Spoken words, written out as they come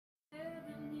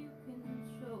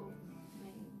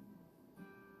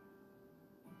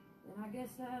guess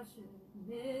I should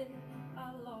admit I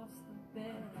lost the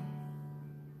bet.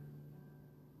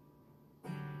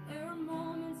 There were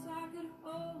moments I could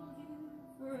hold you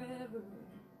forever,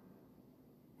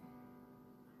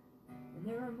 and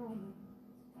there were moments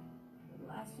that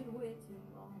lasted way too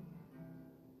long.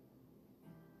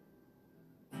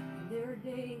 And there are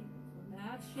days when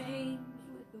I change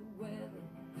with the weather.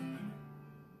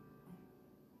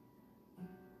 I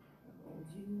hold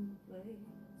you in place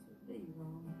would be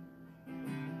wrong.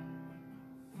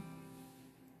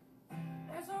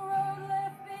 There's a road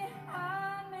left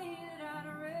behind me that I'd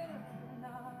rather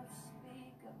not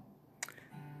speak of.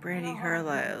 Brandi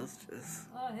Carlile's just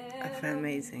effing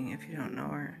amazing if you don't know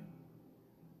her.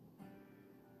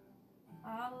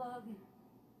 I love you,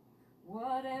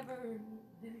 whatever you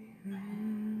do.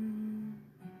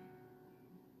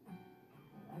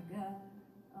 I got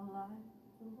a life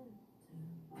to live too.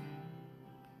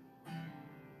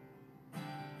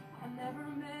 I never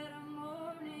met a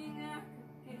morning I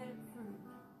could get through.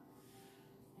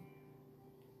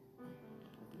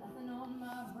 There's nothing on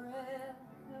my breath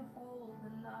to hold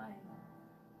the night.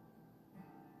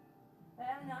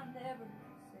 And I never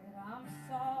said I'm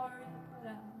sorry, but I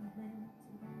meant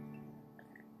to.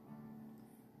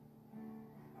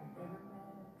 I never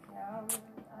met a coward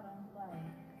I don't like.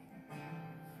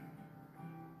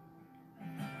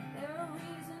 There are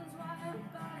reasons why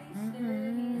nobody stays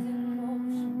in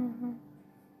motion.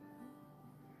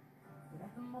 But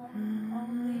at the moment,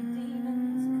 only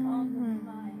demons come to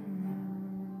mind.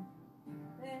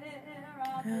 There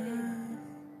are days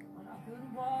when I could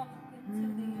walk into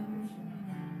the ocean.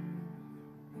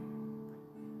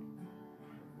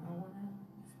 No one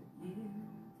else but you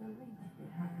to leave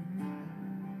behind.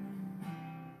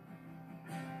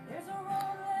 There's a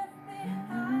road left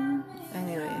behind me.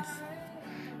 Anyways,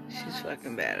 she's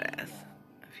fucking badass.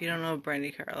 If you don't know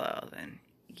Brandi Carlile, then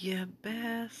you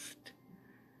best.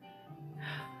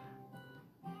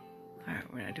 Alright,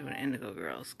 we're not doing Indigo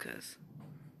Girls, cause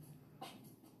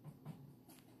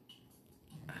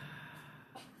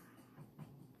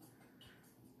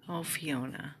oh,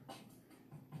 Fiona.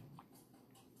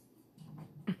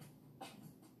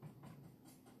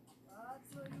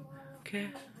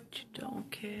 Care, but you don't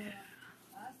care.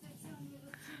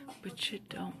 But you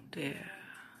don't dare.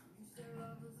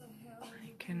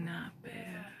 I cannot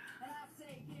bear.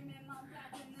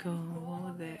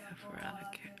 Go there for I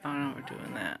can. Oh no, we're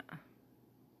doing that.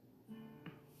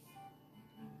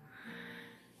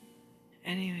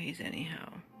 Anyways, anyhow.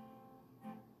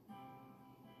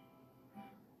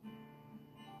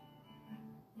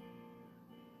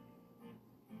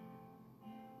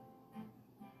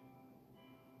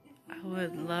 I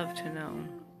would love to know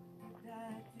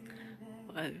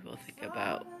what people think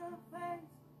about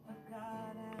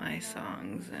my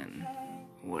songs and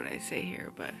what I say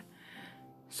here, but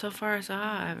so far as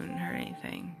I haven't heard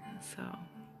anything, so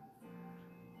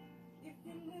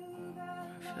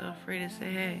feel free to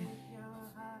say hey.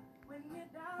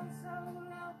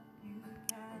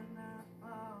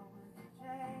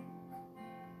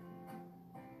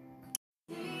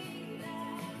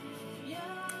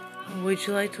 Would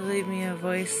you like to leave me a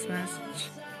voice message?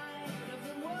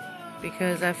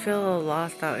 Because I feel a little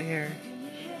lost out here.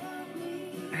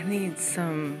 I need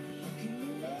some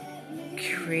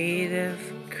creative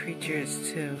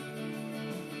creatures too.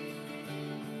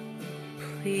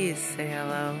 Please say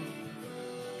hello.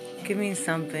 Give me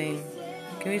something.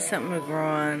 Give me something to grow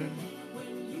on.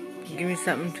 Give me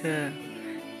something to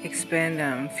expand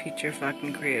on future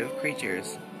fucking creative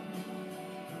creatures.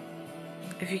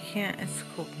 If you can't, it's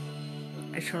cool.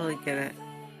 I totally get it.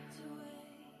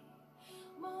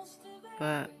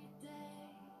 But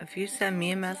if you send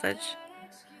me a message,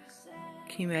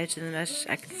 can you imagine the message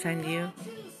I can send you?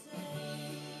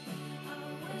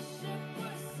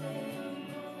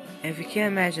 And if you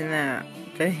can't imagine that,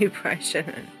 then you probably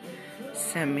shouldn't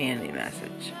send me any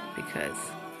message, because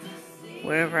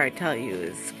whatever I tell you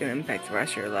is going to impact the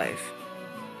rest of your life.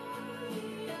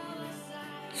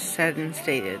 Said and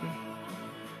stated.